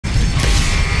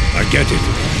get it.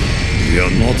 We are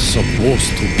not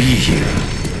supposed to be here.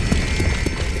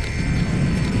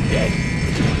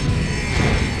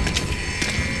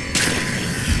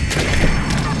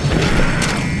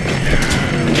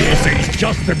 This is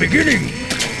just the beginning.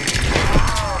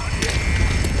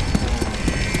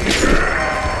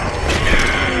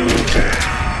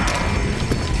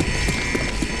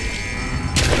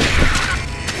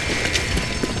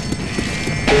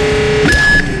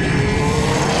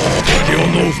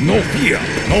 Knows no fear,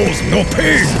 knows no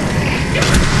pain.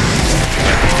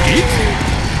 It?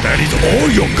 That is all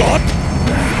you got?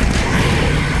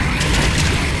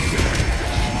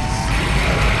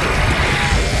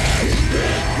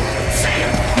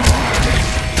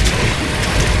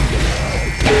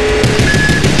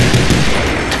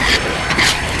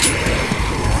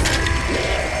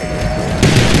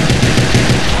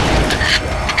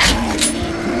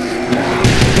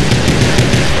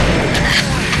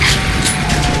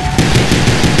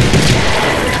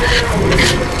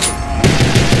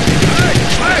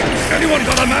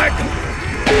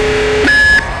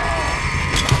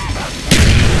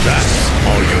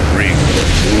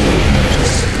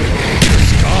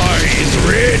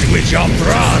 Your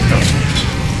brother!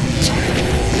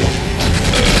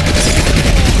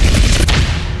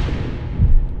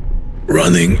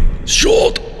 Running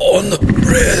short on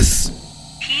breath.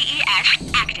 PES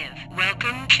active.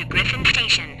 Welcome to Griffin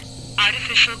Station.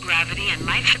 Artificial gravity and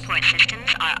life support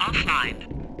systems are offline.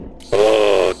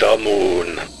 Oh, the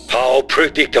moon. How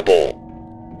predictable.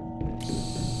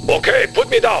 Okay, put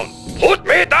me down. Put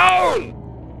me down!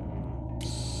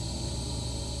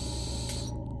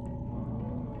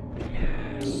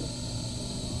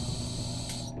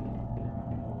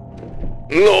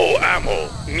 No ammo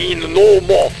mean no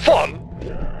more fun.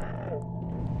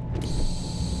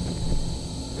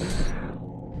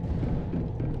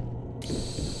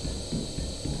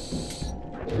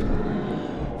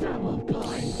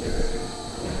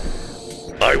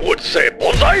 I would say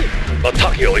bonsai, but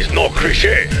Takeo is no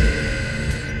cliché.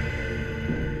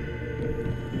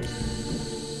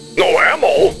 No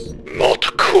ammo?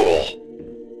 Not cool.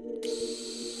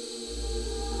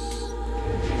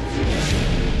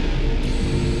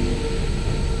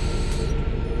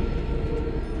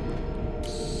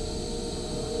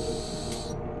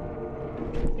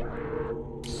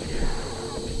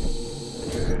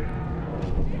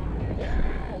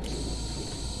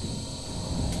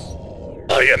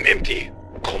 I am empty.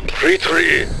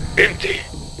 Completely empty.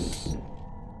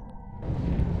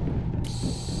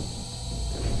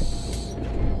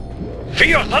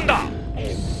 Fear thunder!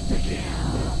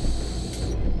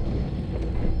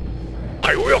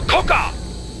 I will conquer!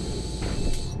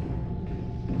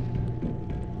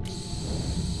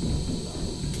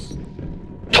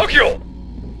 Tokyo!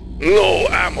 No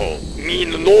ammo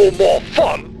mean no more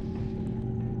fun.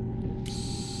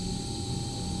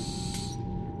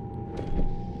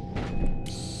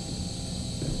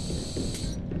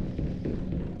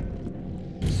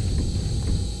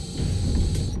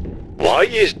 Why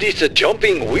is this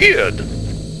jumping weird?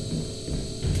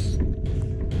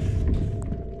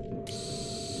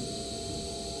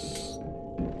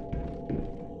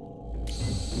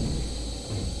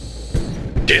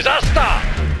 Disaster!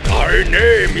 My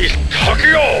name is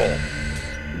Takeo!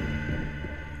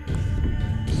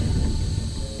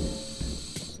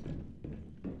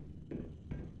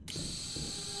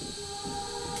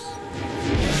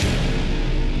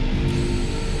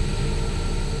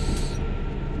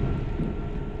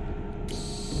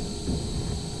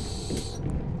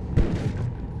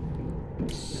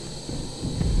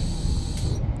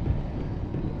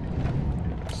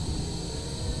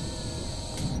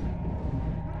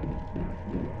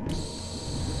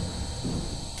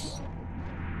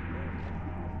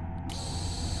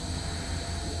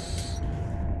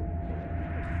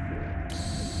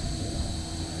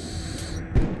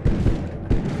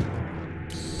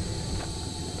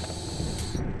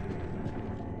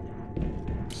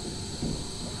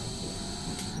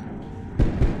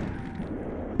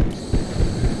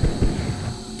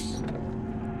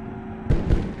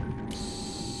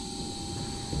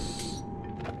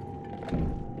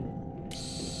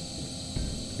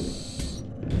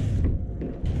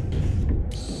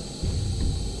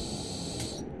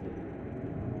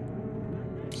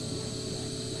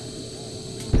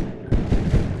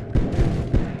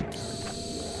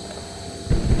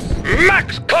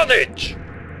 Max Carnage!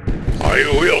 I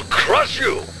will crush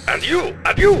you, and you,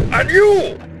 and you, and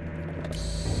you!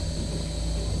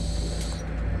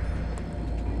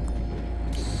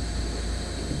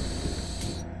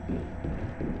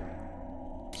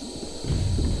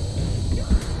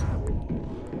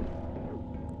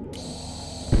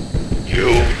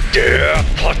 dare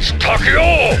touch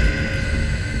Takeo!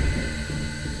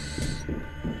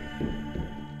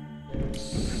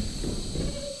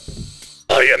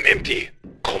 I am empty.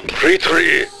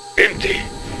 Completely empty.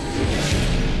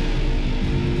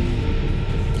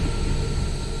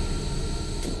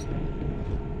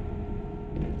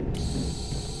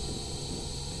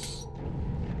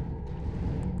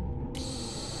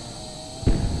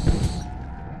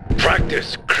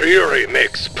 Practice clearly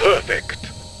makes perfect.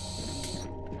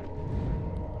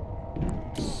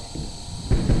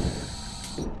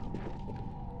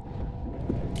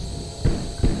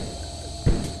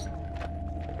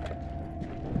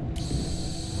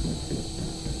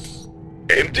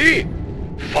 Empty?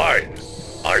 Fine.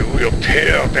 I will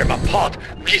tear them apart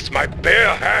with my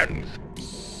bare hands.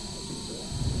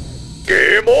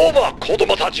 Game over,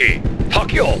 Kodomotachi.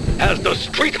 Takeo has the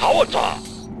street howitzer.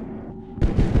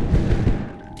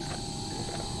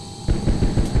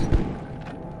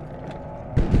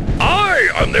 I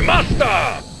am the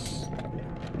master!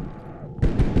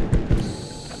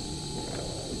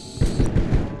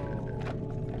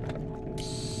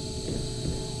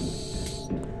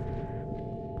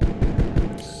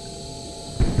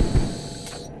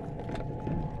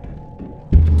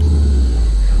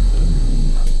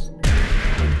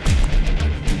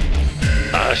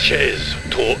 Ashes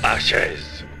to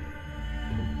ashes.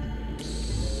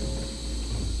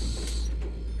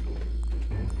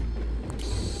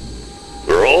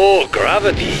 Raw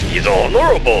gravity is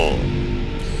honorable.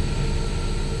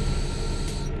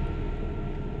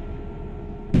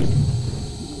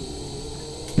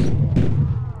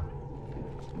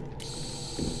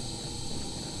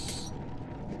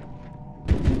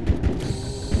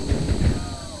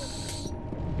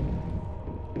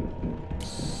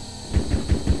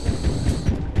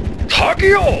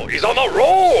 Takeo is on a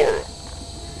roll!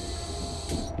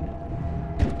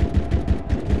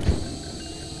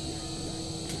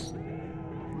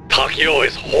 Takeo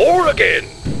is whole again!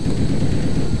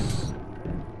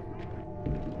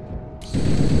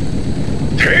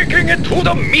 Taking it to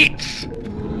the meats!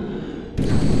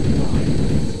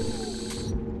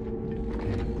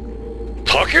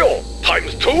 Takeo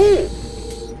times 2!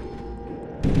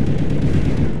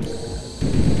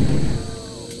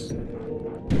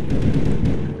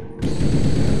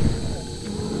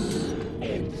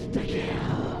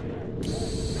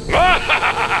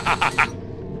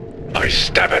 I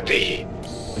stab at thee.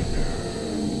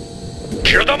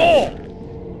 Kill them all.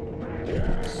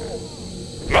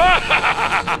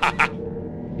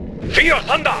 Fear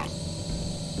thunder.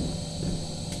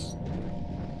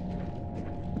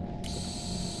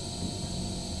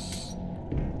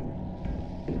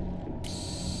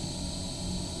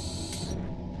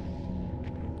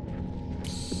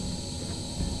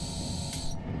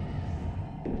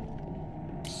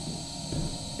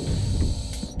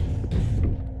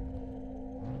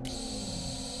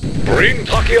 Bring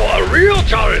Takeo a real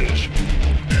challenge!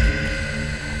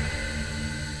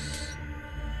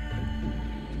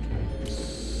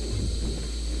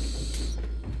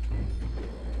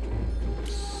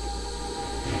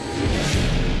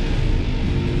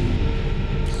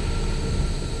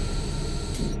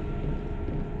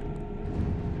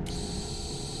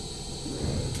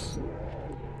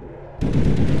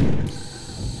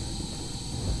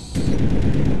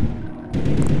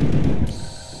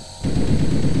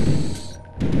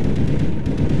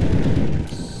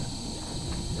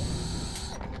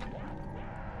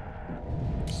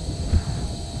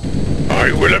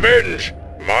 I will avenge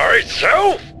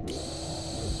myself!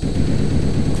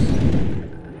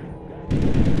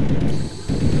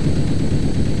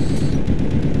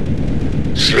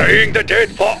 Slaying the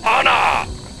dead for honor!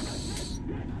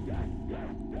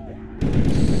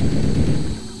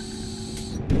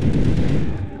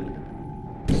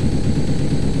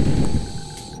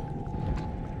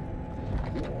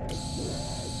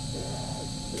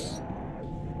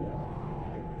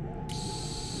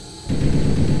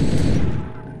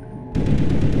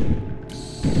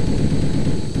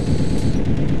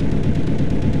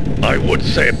 I would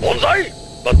say bonsai,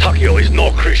 but Takeo is no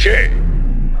cliché.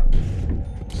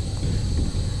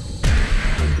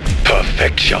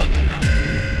 Perfection.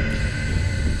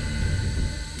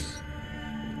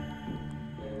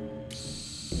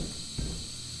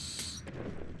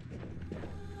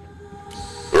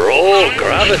 Raw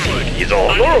gravity is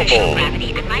honorable.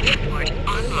 Gravity and life support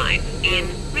online in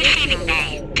receiving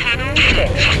bay. Tunnel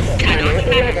 6, Tunnel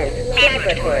 11,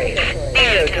 laboratories,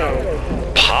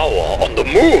 Aerotone. Power on the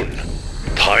moon.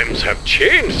 Times have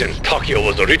changed since Takeo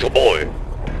was a little boy.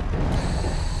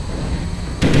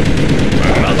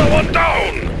 Another one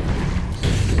down!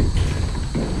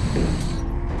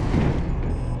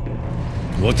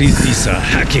 What is this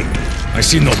hacking? I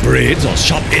see no braids or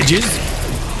sharp edges.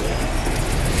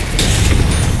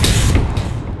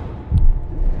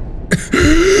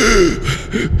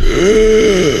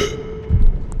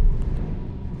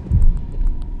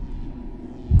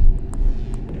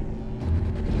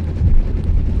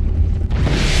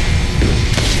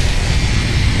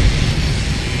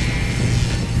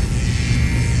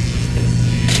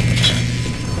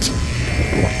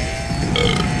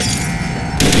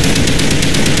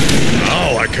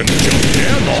 Now I can jump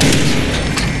airloft.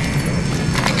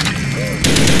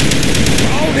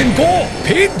 Round and go,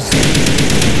 pigs!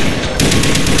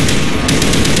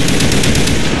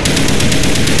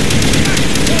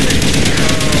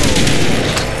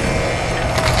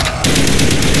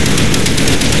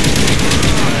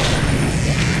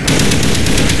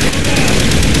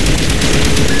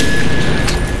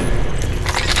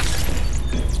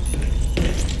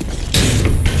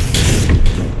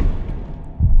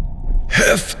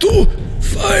 Have to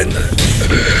find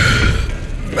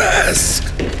mask.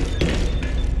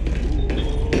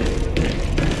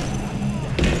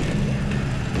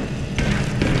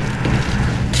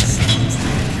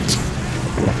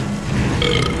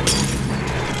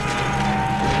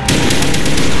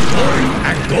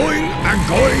 Going and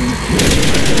going.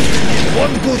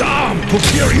 One good arm to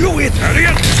clear you with,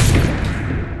 Harriet.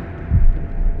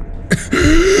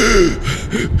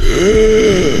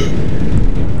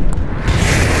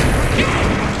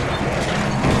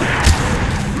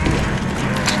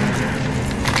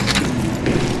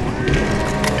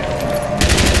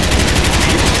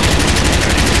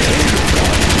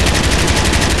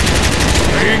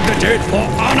 Playing the dead for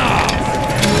honor.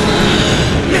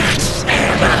 Yes,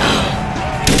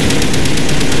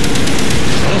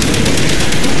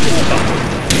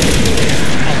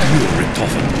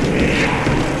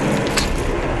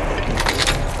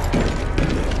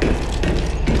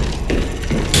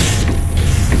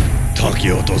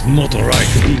 Takeo does not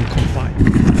like being confined.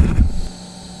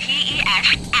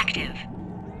 PES active.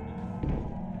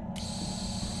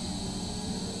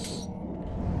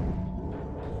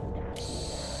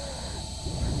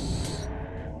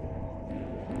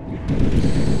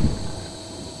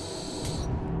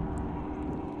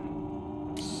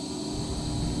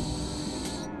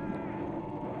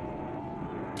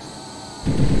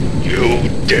 You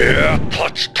dare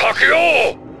touch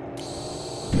Takeo!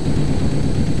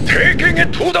 Taking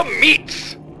it to the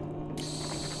meats!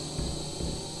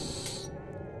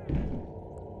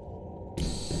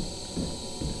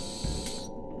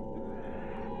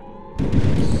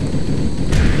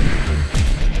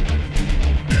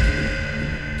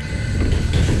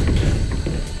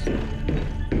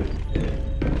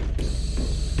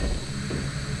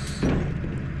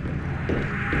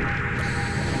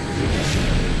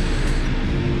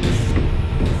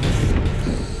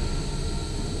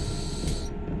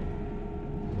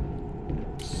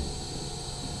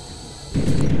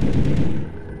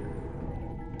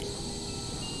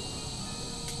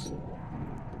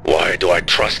 Why do I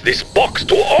trust this box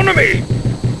to honor me?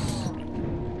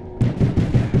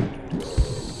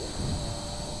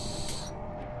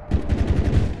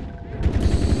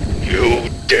 You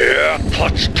dare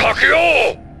touch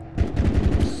Takeo!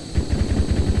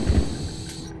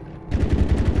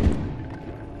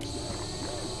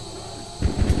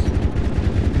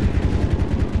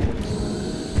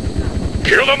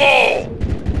 Kill them all!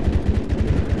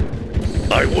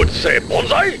 I would say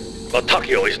bonsai, but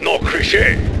Takeo is no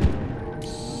cliché.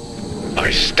 I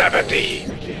stab at thee.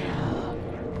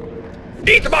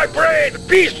 Eat my brain,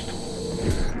 beast!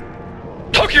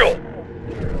 Takeo!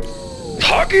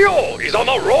 Takeo is on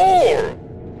a roll!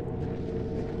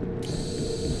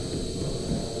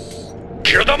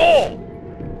 Kill them all!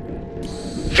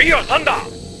 Fear thunder!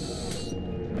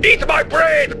 Eat my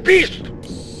brain, beast!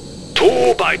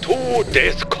 2 by 2,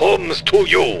 death comes to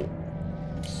you!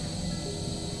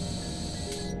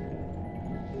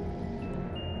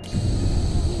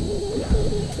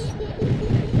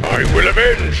 I will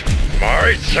avenge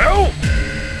myself!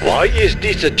 Why is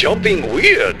this jumping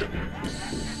weird?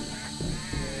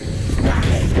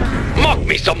 Mock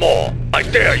me some more! I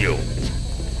dare you!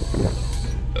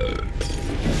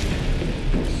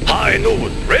 High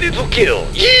noon, ready to kill!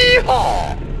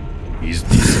 Yeehaw! Is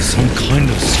this some kind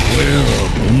of square or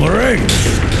boomerang?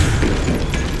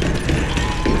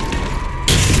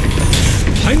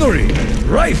 Finally,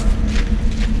 rife!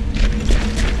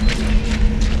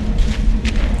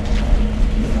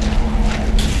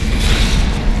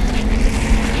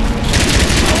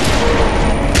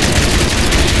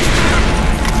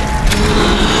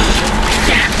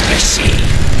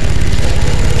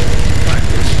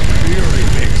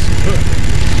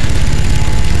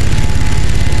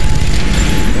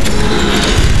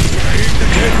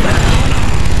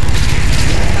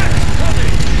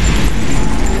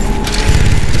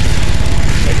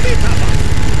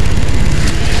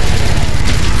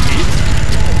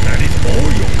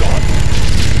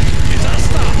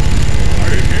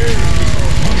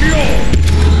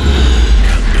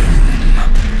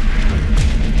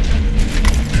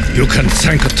 can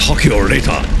thank Tokyo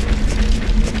later.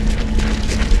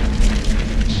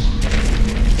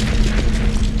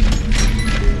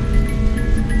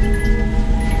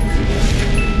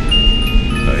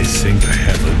 I think I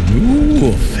have a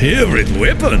new favorite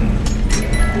weapon.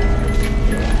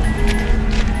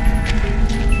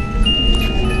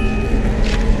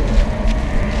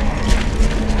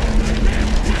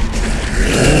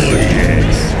 Oh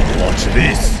yes, watch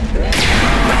this.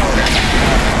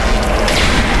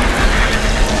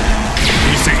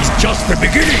 This is just the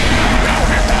beginning.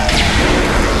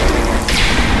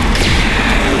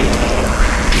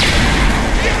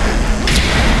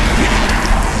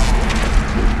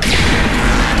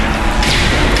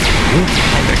 Look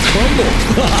how they crumble!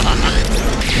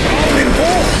 Round and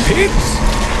ball, pigs!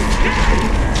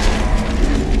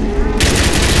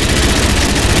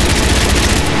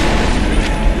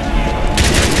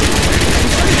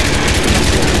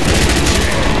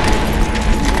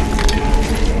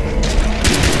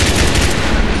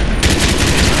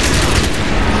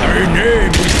 Her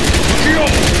name is Tokyo!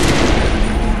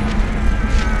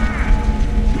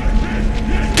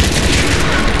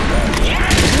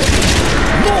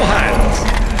 No hands!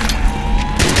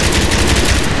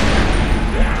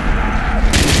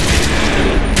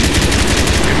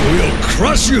 It will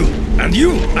crush you! And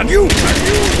you! And you! And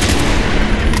you!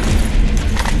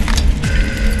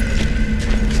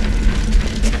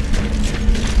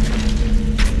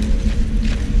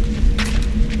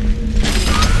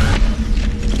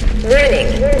 Warning.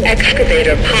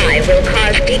 Excavator Pi will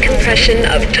cause decompression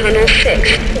of Tunnel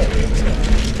 6.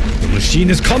 The machine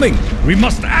is coming! We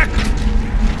must act!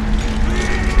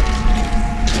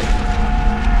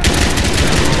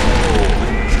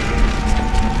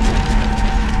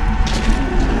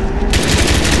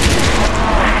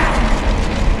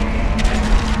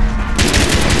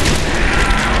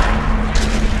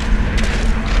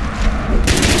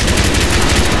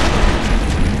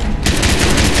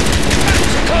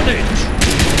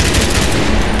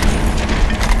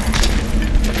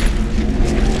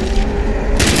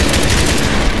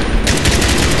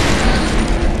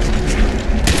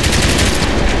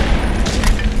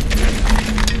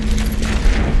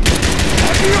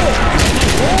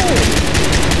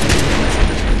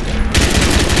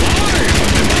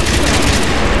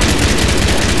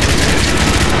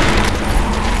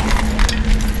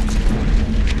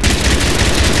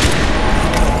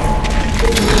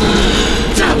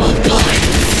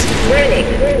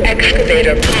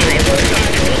 Excavator Pi will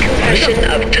cause decompression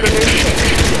of Tunnel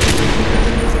 6.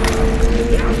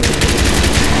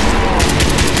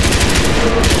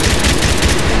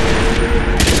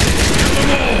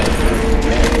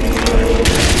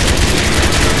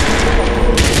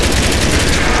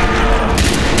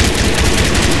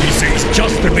 This is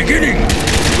just the beginning!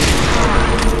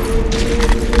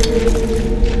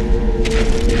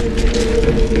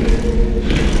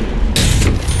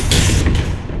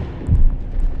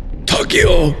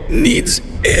 Tokyo needs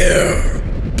air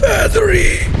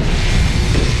battery.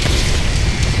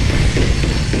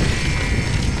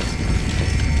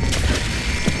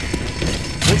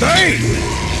 Today!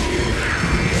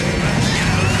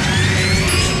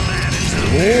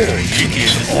 Oh, it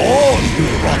is on, you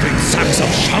rotting sacks of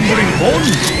shambling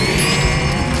bones!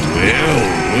 Well,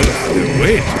 worth the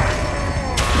wait.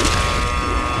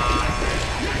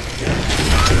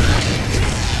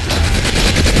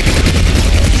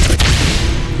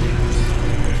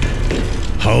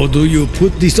 How do you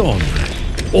put this on?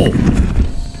 Oh.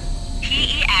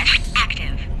 PEX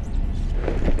active.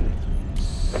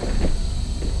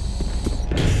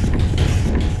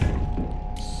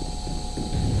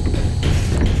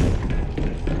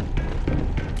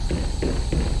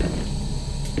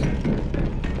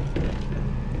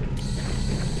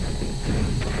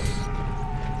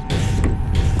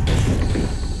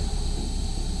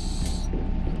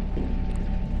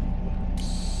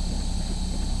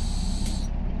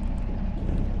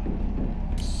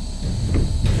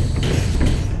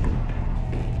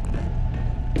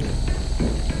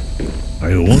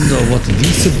 I wonder what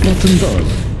this button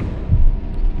does.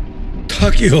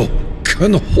 Tokyo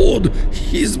can hold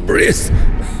his breath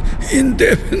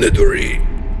indefinitely.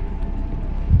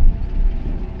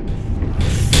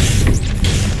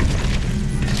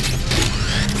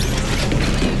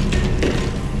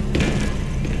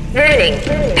 Warning.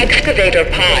 Excavator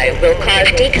Pi will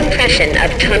cause decompression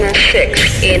of Tunnel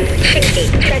 6 in 60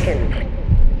 seconds.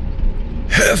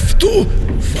 Have to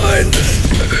find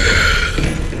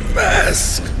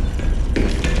mask.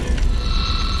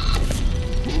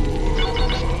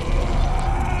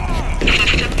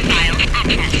 System files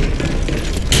accessed.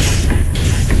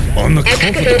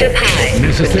 Uncomfortable, Excavator Pi. but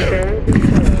necessary.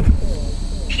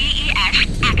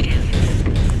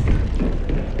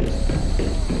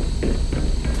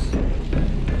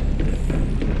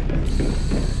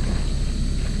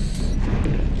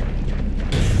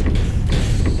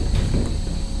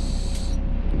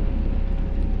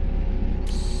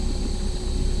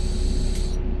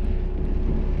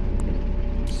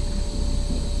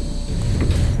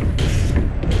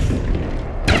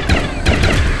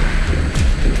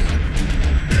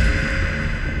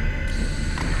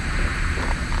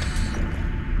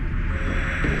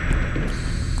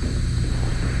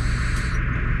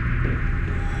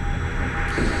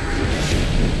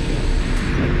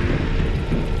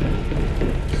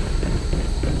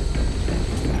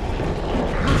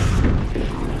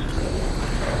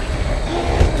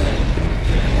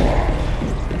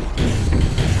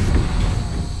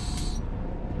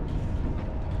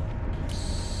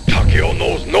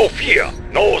 fear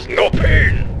knows no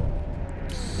pain.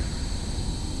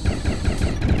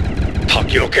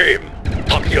 Takeo came,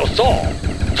 Takeo saw,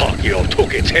 Takeo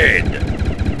took its head.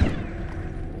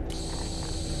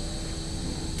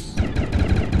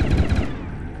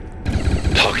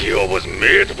 Takeo was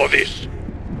made for this.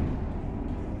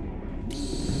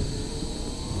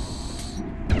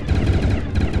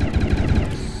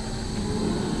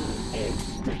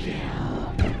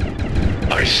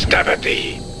 I stab at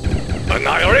thee.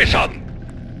 Annihilation!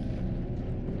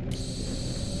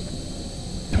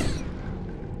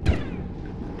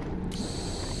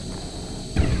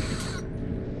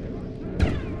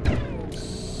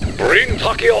 Bring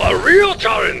Takeo a real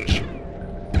challenge!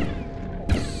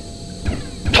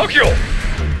 Takeo!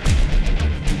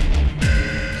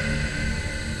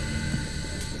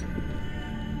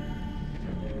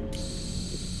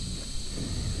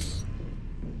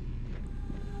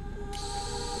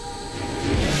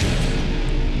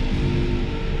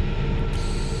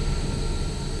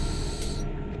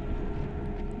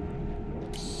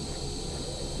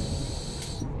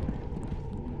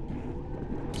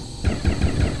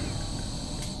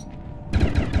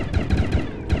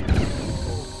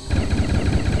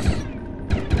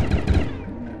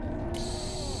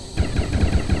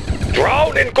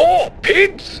 Drown and go,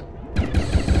 pigs!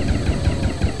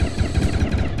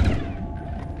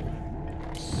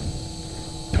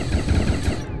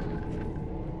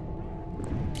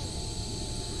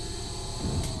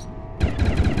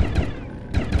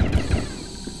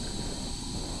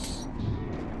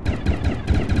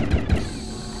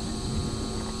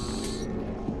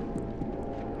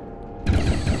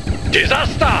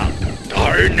 Disaster!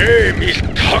 Thy name is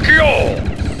Takeo!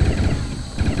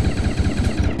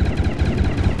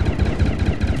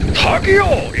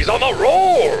 Takeo is on a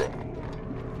roll!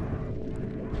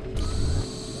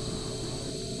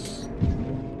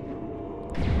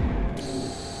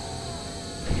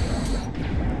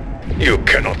 You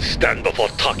cannot stand before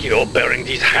Takeo bearing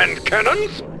these hand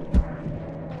cannons!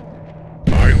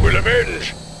 I will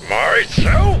avenge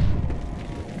myself!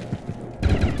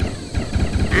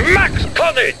 Max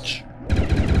carnage!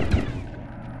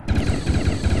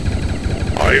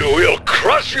 I will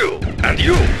crush you! And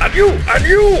you! And you! And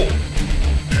you!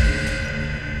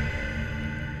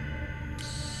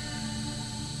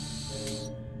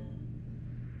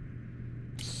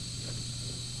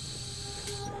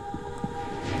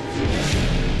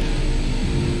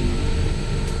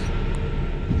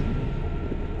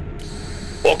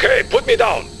 Okay, put me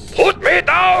down! Put me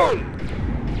down!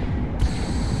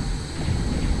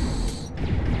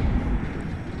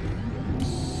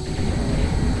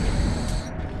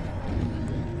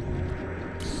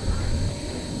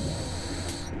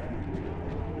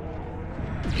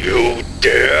 You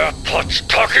dare touch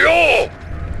Takeo!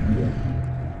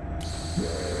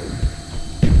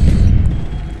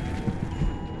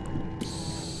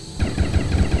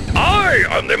 I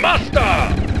am the master!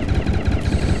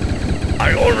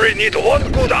 I only need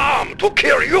one good arm to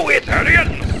kill you,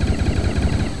 Italian!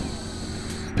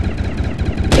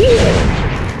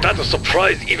 Oh, that'll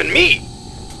surprise even me!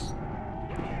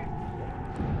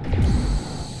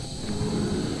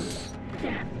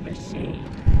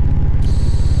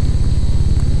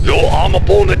 Your armor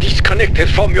bone disconnected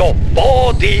from your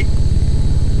body.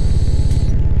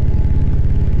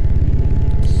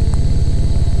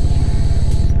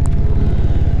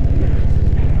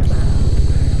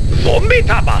 Zombie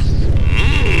tapas!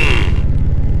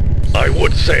 I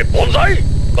would say bonsai,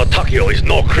 but Takeo is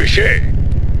no cliché.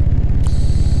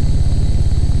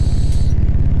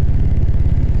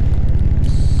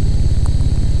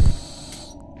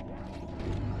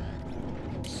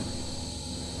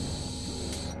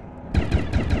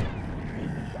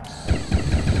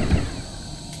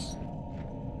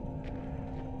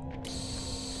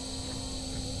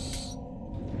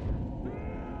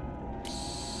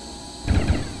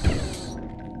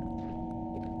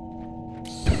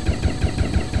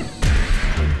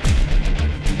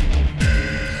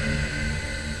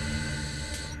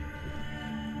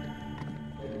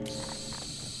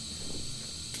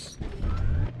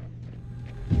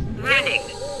 Warning.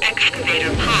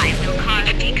 Excavator Pi will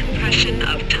cause decompression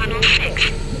of Tunnel 6.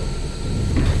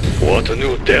 What a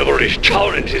new devilish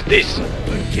challenge is this?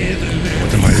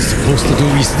 What am I supposed to do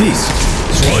with this?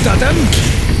 Throw it at them?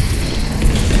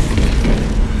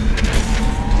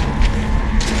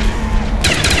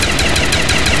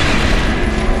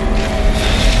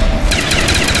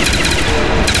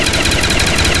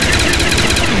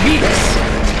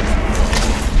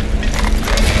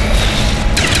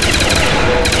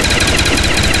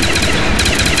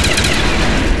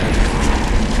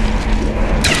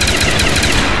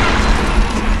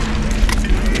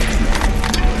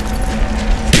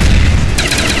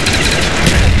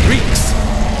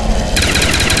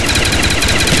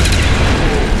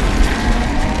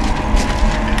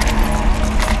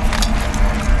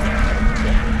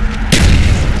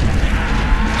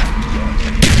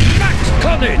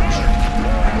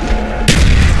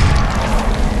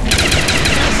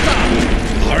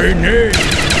 My name.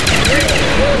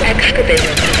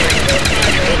 Excavator.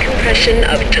 Decompression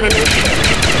of tunnel 6.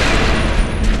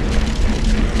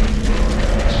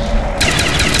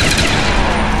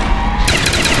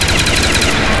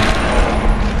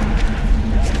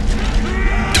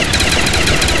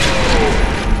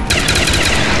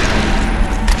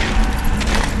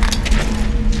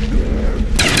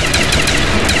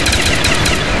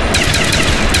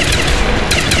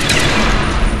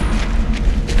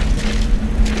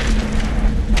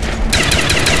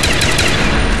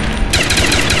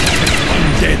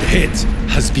 Hit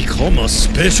has become a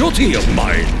specialty of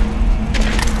mine.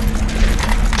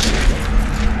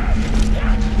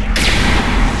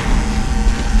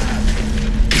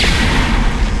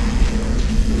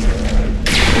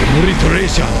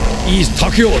 Obliteration is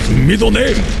Takeo's middle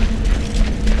name.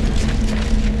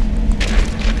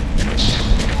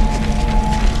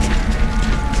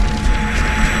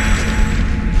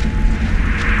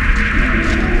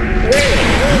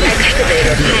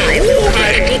 Excavator 5 will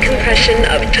cause decompression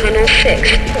of tunnel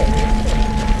 6.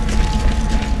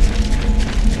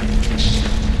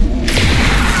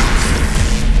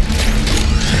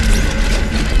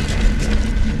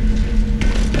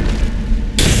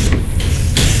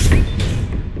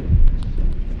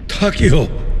 Takeo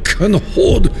can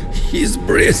hold his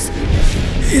breath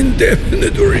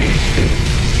indefinitely.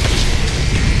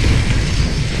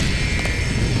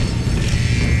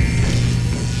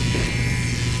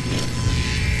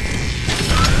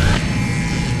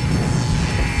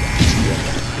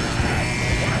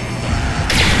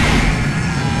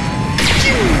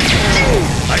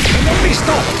 I cannot be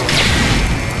stopped.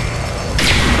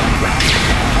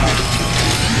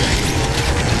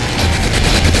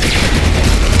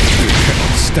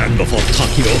 Stand before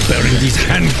Takeo bearing these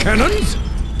hand cannons?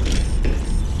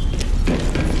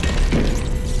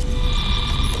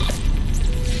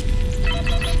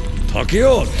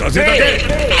 Takeo does it again!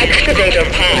 Excavator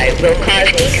 5 will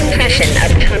cause decompression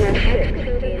of tunnel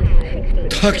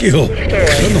 6. Takeo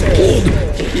can hold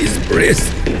his breath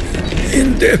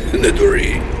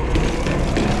indefinitely.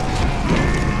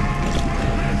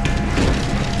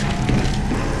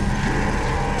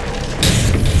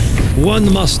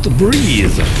 One must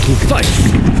breathe to fight.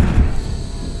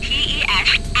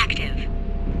 PEX active.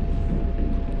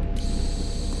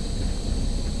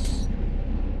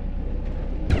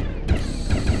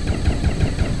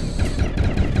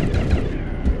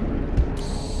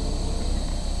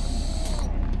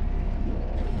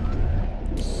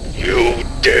 You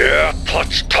dare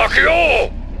touch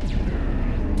Takeo!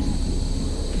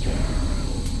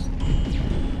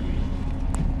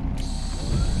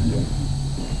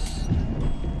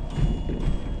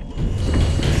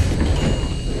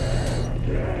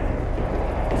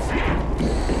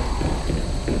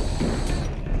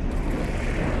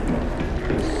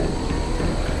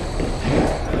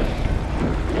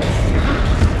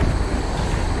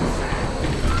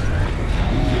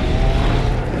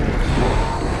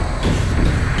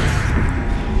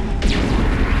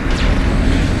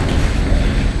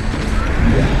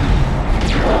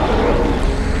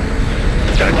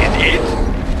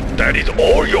 That is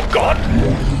all you got?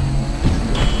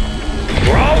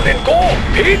 Ground and go,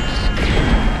 Pete!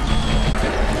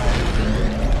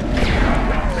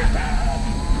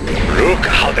 Look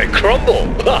how they crumble!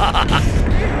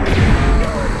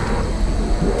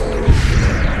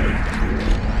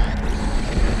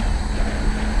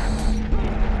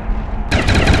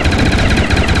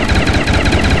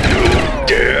 You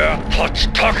dare touch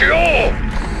Takeo!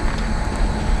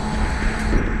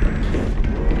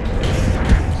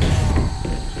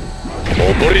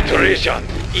 Obliteration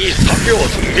is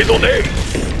Takeo's middle name.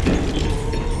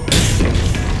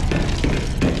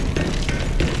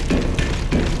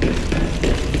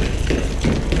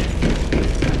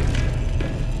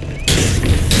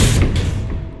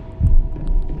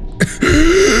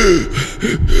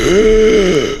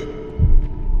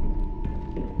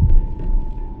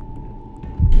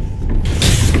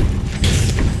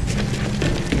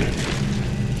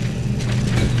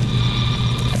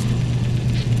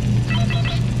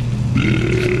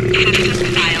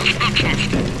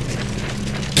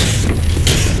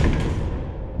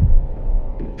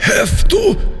 Have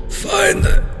to find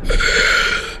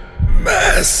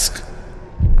mask.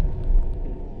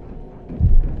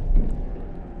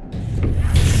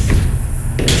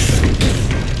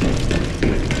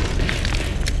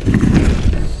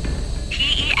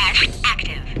 PEX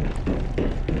active.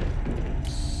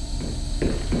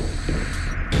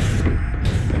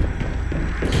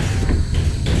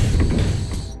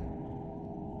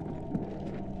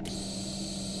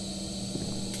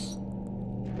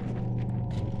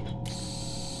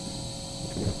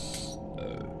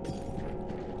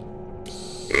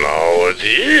 So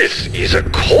this is a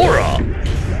Korra.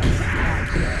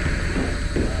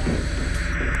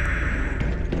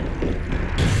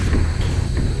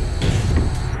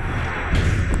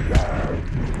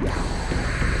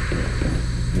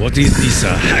 What is this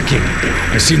hacking?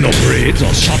 I see no braids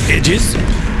or sharp edges.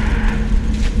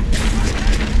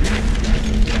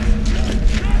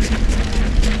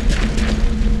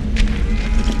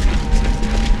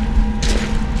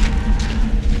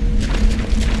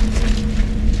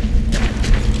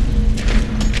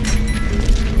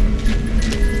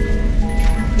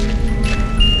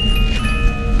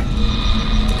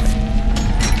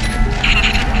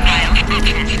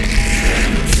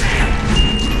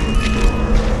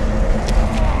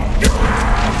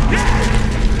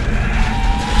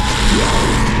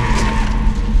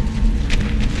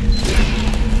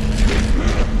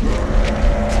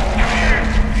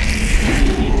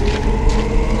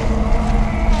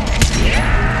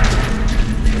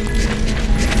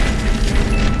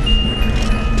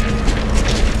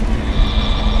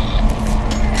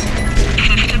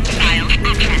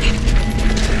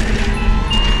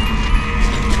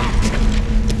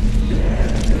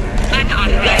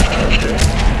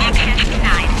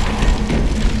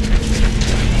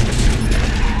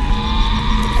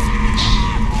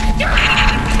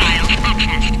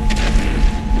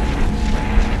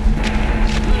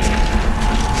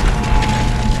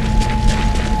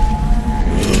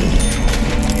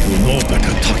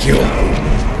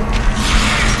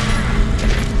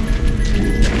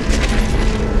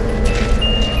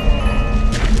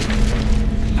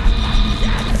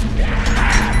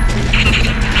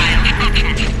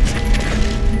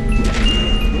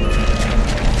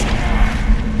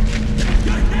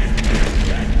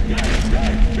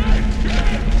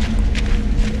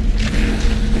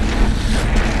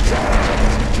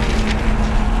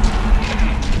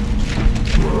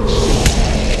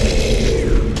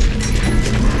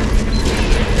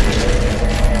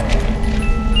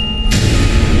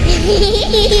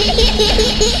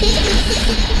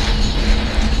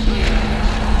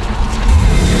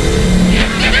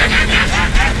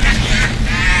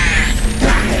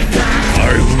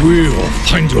 I will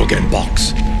find you again,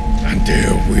 Box, and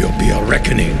there will be a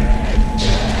reckoning.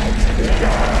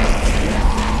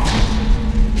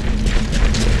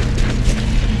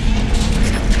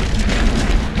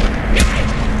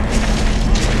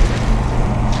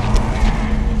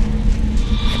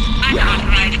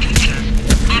 Unauthorized feature.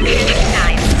 Access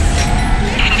denied.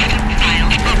 System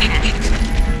files accessed. System files accessed.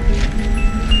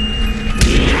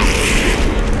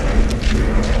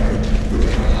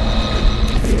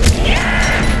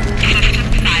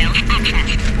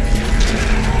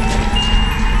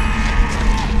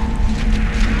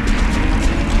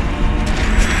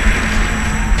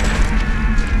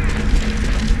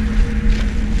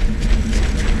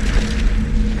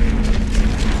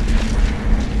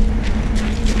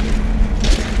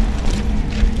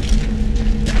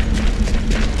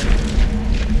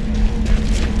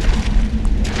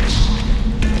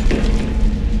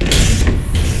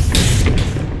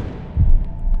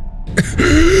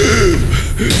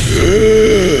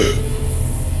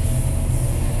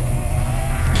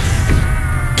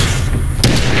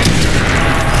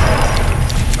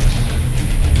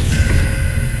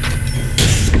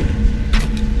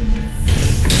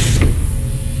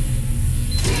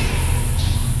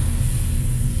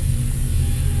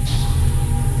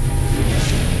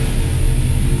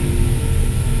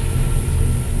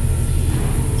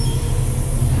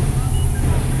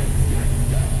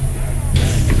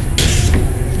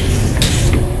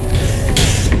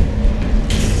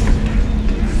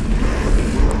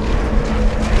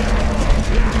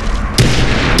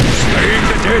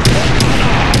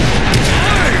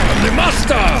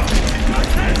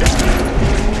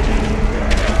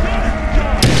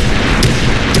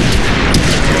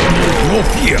 No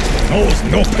fear, knows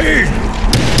no pain.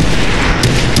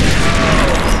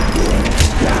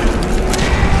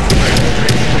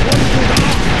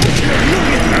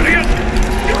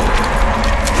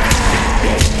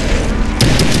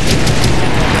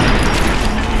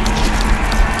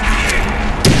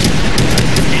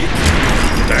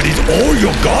 That is all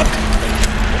you got?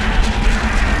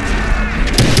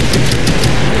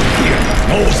 Fear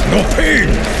knows no pain.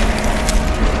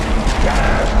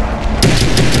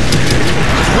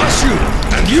 Crush you,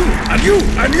 and you, and you,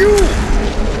 and you!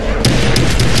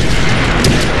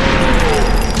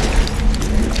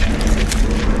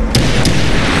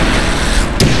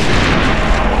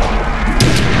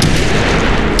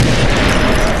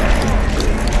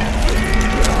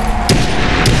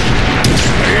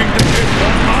 Take the hit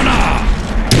for Anna!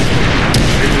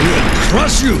 I will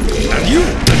crush you, and you,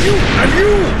 and you, and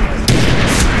you!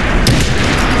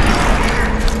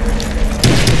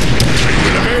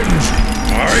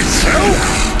 Myself?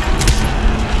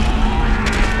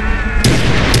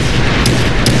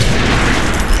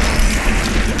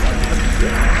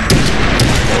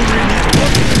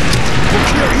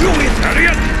 Procure you with,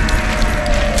 idiot!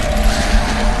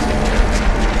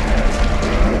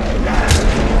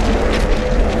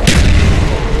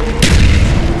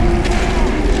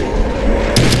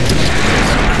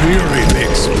 Query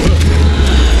makes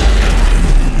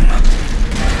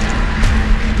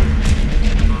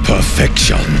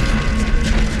perfection.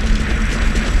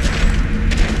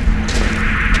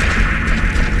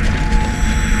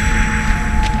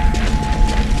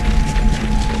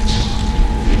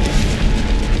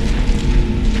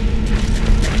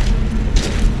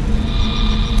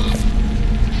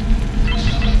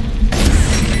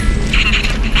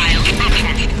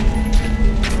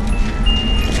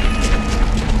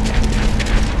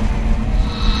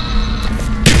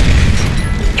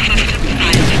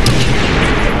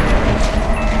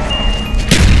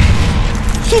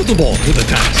 Suitable to the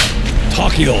task.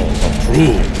 Takio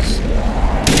approves.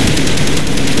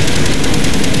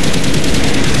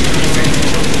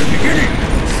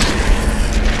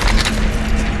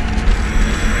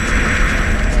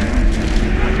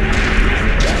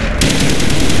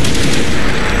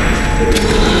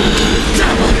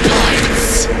 Double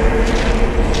points.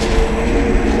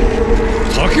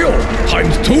 Takio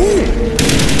times 2.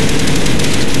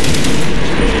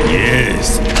 Yes,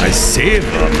 I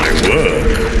savor my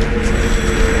work.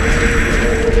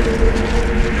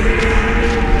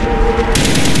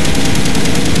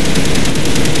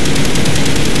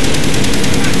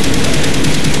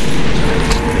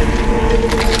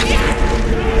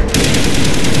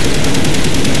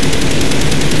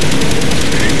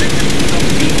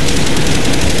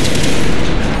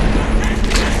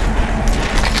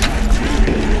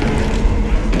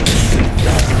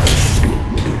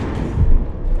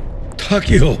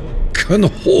 Takio can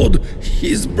hold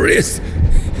his breath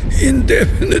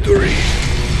indefinitely.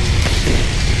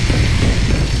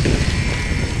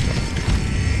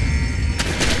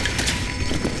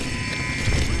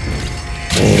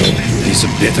 Oh, this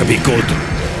better be good.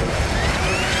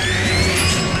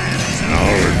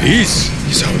 Now this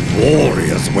is a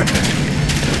warrior's weapon.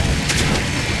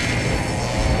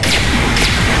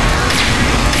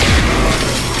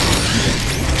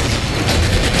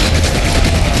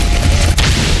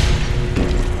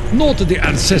 Not the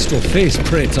ancestral face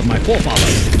prints of my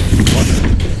forefathers.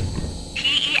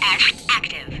 PES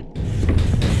active.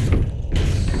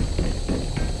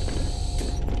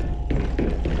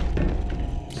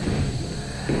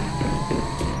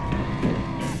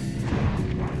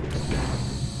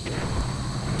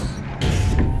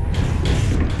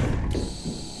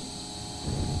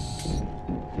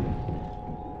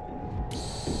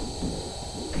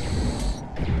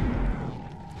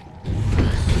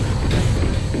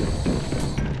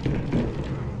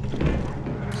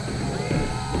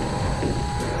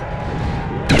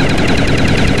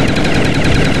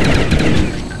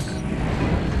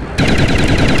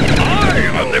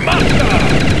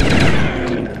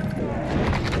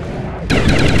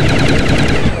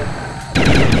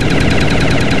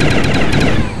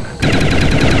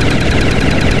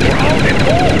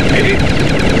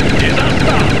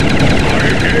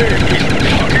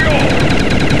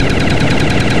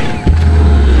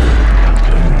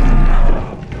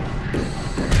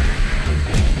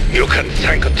 You can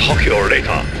thank Takio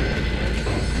later.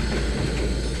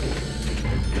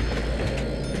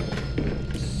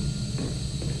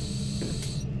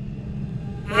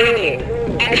 Warning.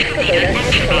 Excavator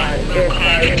Echelon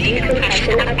requires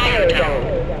decompression of biodome.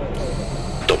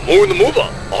 The moon mover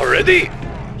already?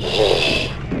 Oh.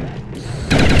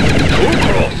 Too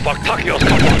close for Takio's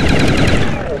kappa.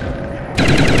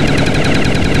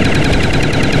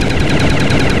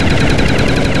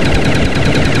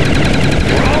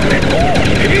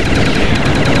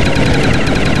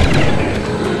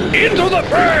 Into the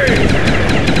fray!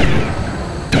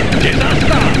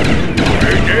 Disaster! My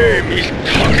name is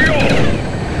Takio!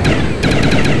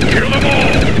 Kill them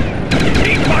all!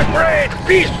 Eat my bread,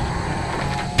 beast!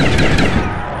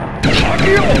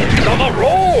 Takio is on a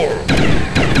roll!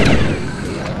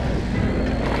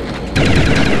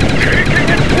 Taking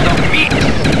it to the meat!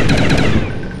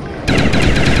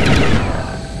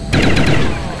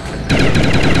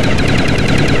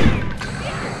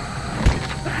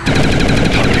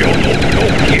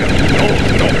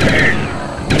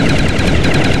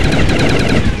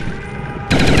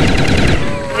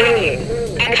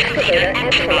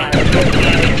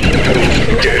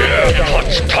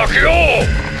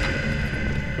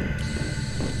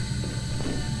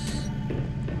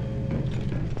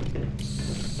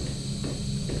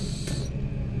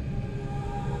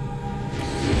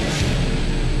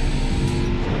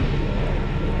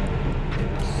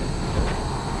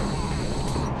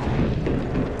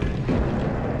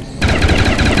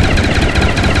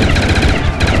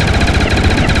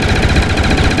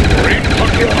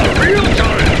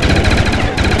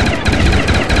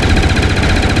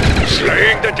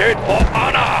 Slaying the dead for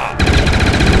honor!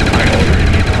 I only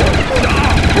need one good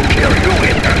arm to kill you,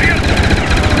 Italian!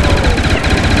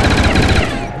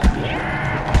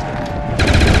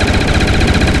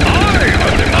 I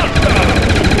am the master!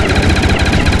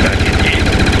 That is it?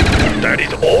 That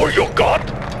is all you got?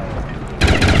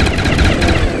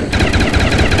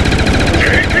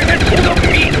 Taking it to the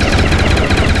meat!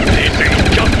 This is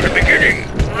just the beginning!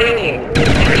 I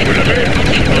will avenge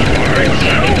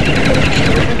myself!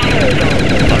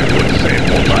 I would say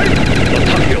for life, but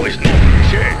Takeo is no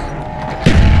cliché.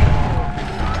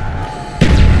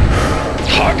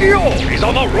 Takeo is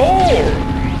on a roll!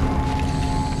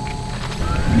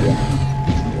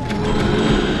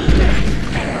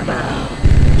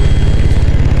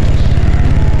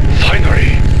 Finally!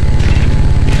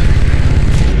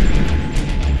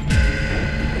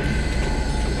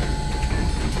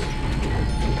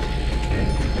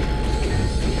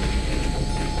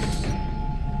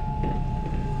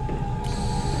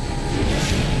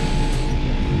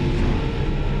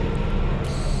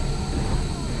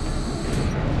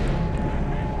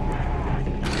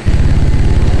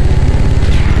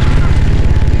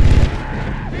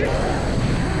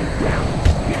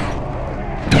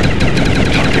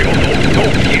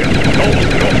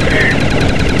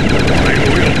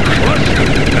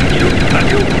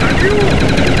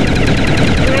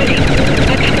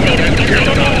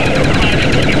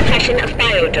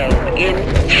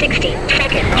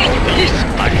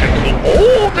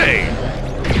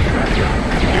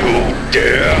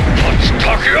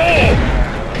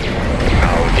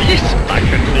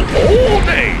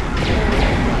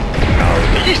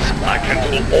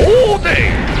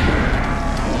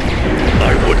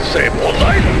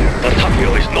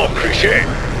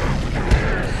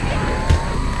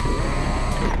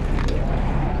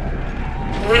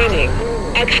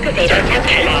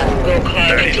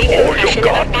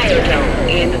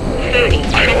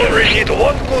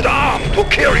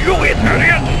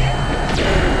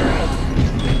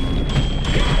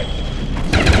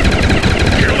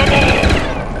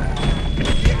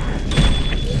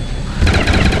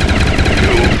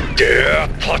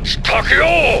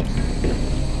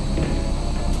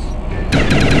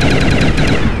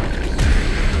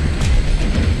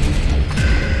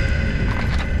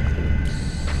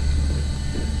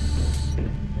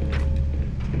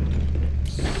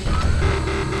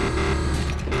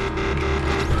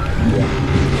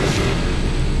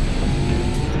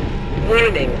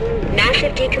 Warning.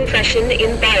 Massive decompression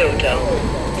in biodome.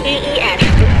 EES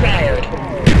required.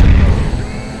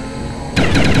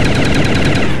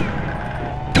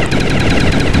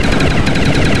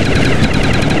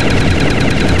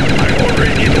 I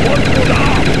already need one good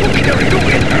arm to carry you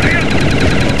in, Harriet.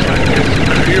 Practice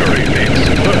clearly makes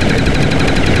perfect.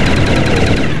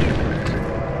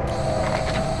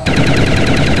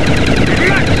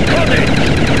 Max Cottage!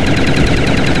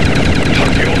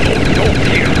 Takeo knows no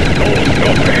fear, knows no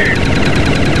pain.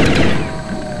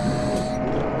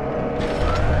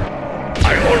 I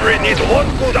already need one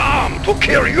good arm to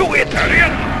carry you,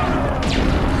 Italian.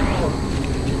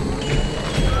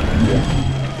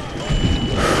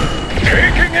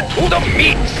 Taking it to the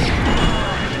meats.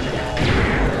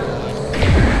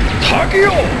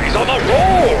 Takeo is on a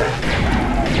roll.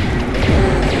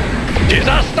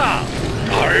 Disaster.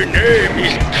 My name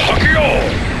is Takeo.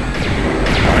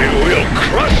 I will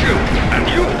crush you, and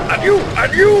you, and you,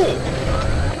 and you!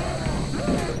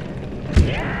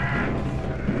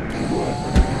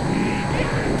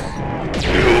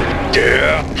 You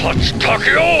dare touch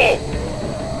Takeo!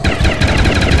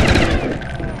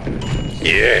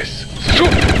 Yes,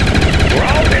 soup!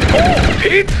 Drown in more,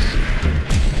 pigs!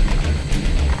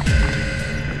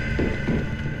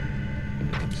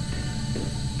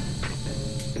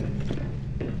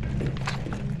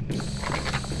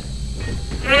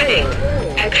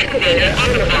 Excavator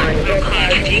online will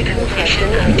cause decompression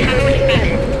of tunneling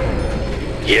metal.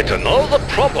 Yet another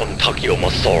problem Takeo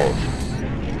must solve.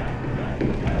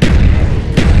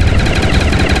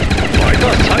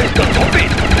 Bite-sized the zombie!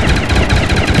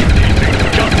 This is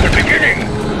just the beginning!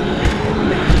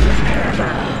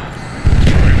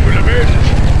 I will avenge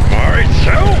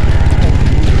myself!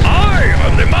 I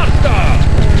am the master!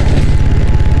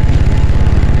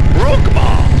 Rugma,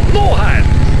 no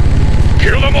hands!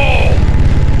 Kill them all!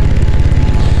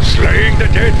 Slaying the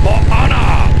dead for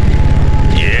honor!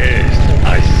 Yes,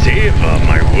 I savor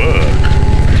my work.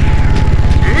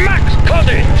 Max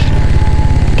Cottage!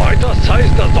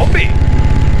 Bite-sized the zombie!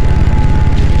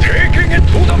 Taking it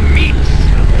to the meats!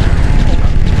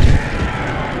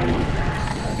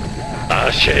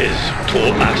 Ashes to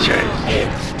ashes.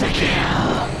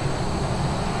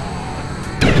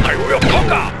 I will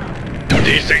conquer!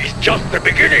 This is just the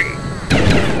beginning.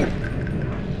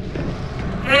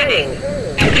 Warning.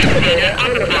 Excavator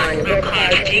Omicron will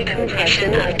cause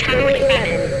decompression of Tunnel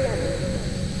 11.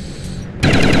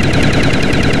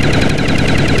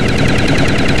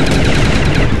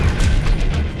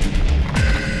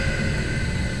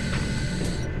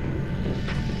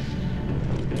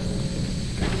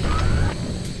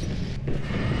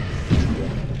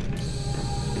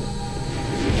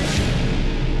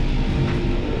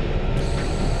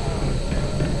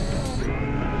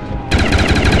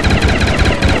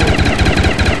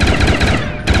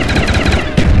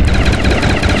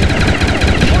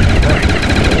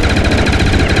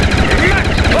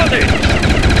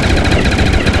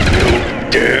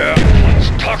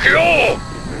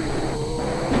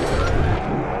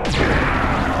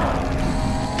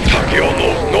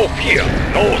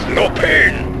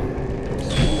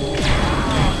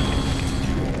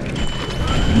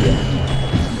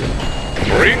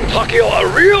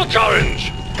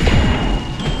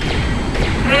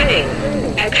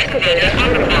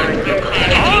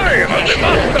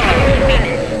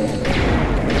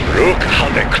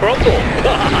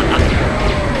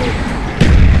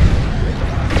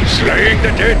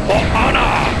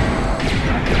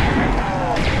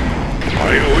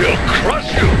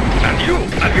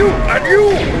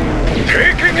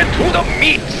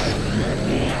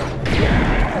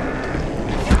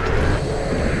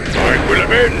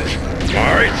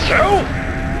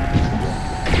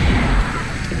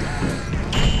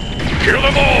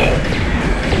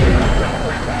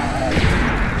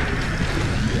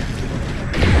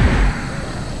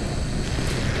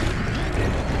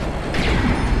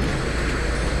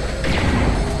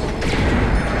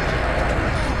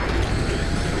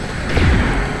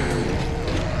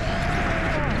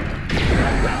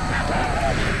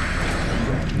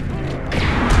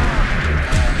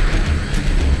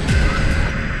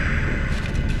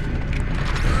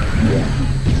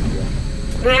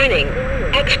 Warning.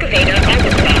 Excavator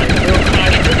Omicron will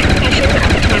cause decompression of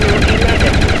Tunnel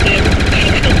 11 in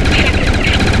 60 seconds.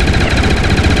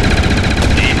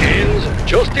 The ends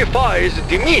justifies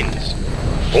the means.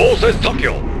 So says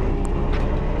Takeo.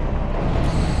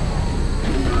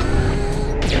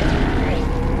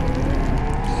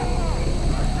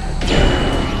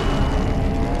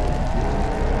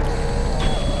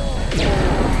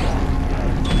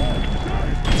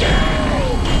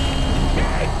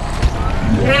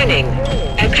 Warning.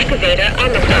 Excavator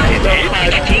Omicron will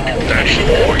cause decompression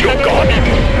Oh, of you Tunnel got 11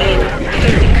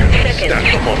 in 30 Stand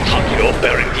seconds. up on Takeo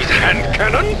bearing these hand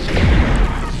cannons?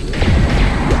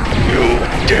 You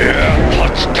dare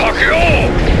touch Takeo!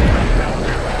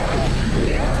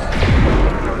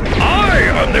 I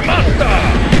am the master!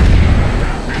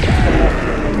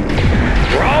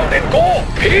 Ground and go,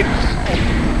 pigs!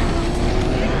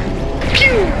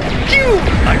 Pew! Pew!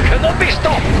 I cannot be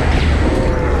stopped!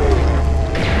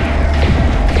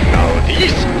 Now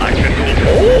this I can do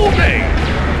all day!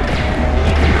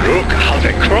 Look how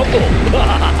they crumble!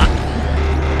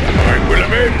 I will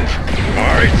avenge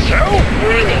myself!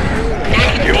 Warning.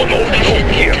 Takeo knows no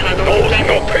fear, knows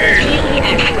no pain!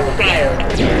 TES required.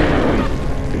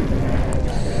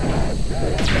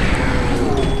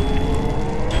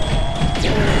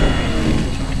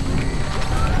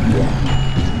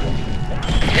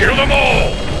 Kill them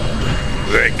all!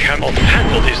 They cannot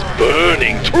handle this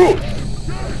burning truth!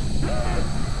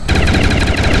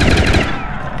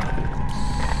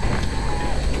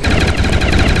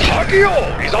 Takeo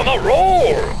is on a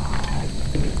roll!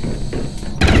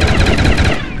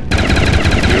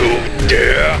 You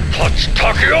dare touch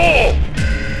Takeo!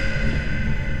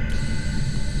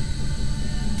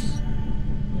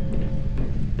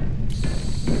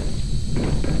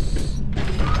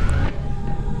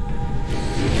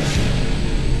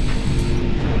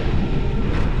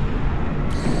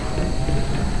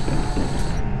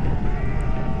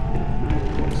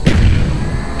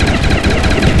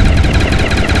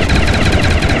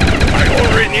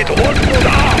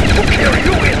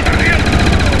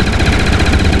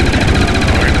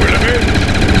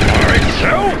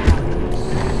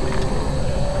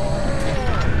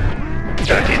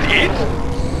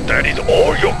 That is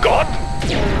all you got?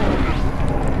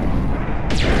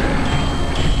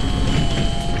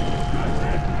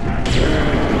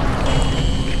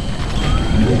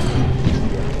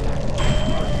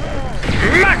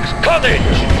 Max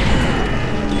Cottage!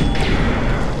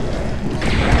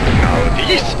 Now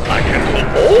this I can do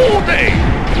all day!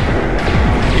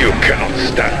 You cannot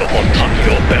stand before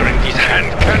Takeo bearing these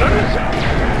hand cannons!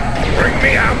 Bring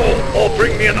me ammo or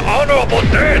bring me an honorable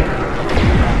death!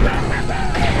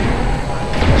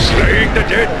 Slaying the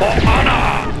dead for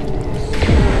honor!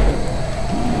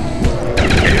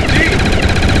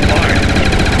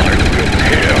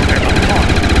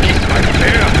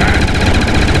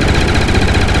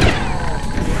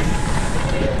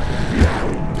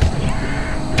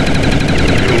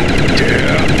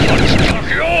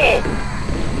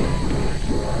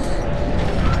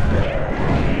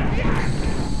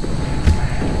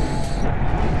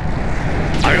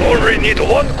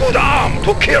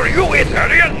 to kill you,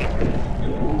 Italian!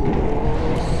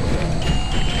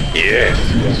 Yes,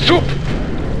 soup!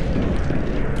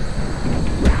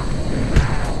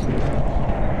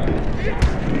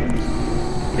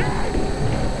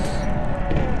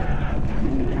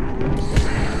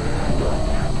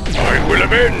 I will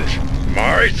avenge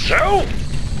myself!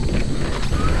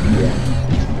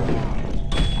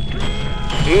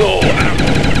 No ammo,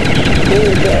 no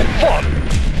more fun!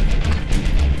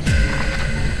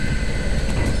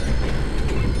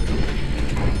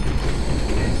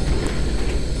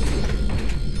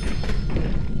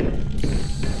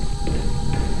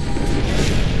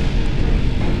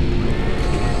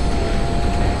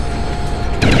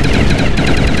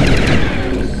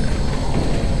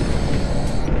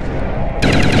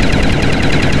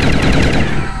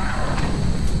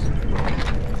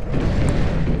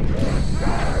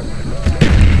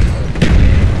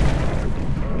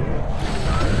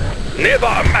 Never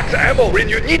a max ammo when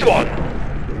you need one!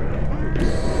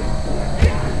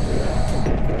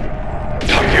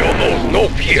 Takeo knows no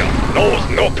fear, knows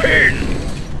no pain!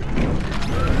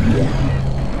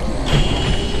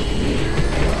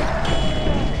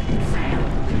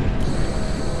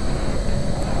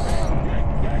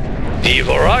 The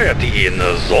variety in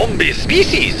the zombie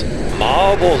species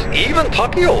marvels even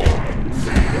Takeo.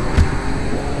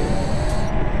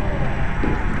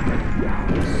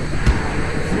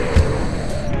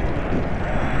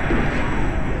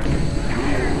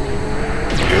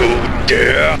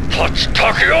 Dare touch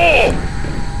Takeo!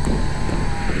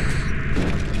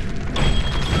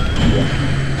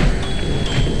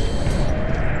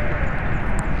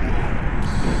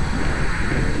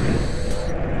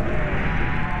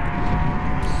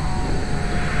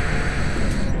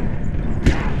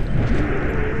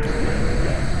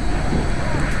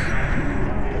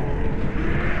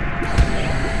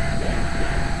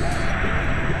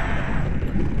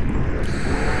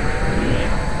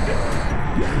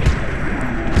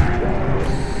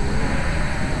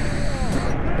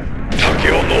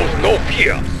 No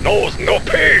fear, knows no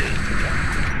pain!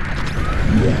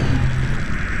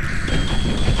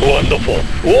 Wonderful,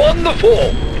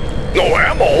 wonderful! No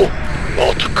ammo,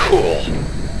 not cool.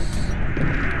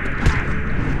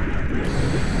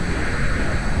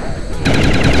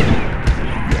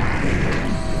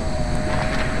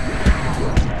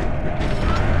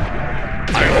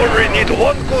 I only need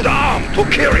one good arm to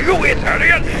kill you,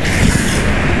 Italian!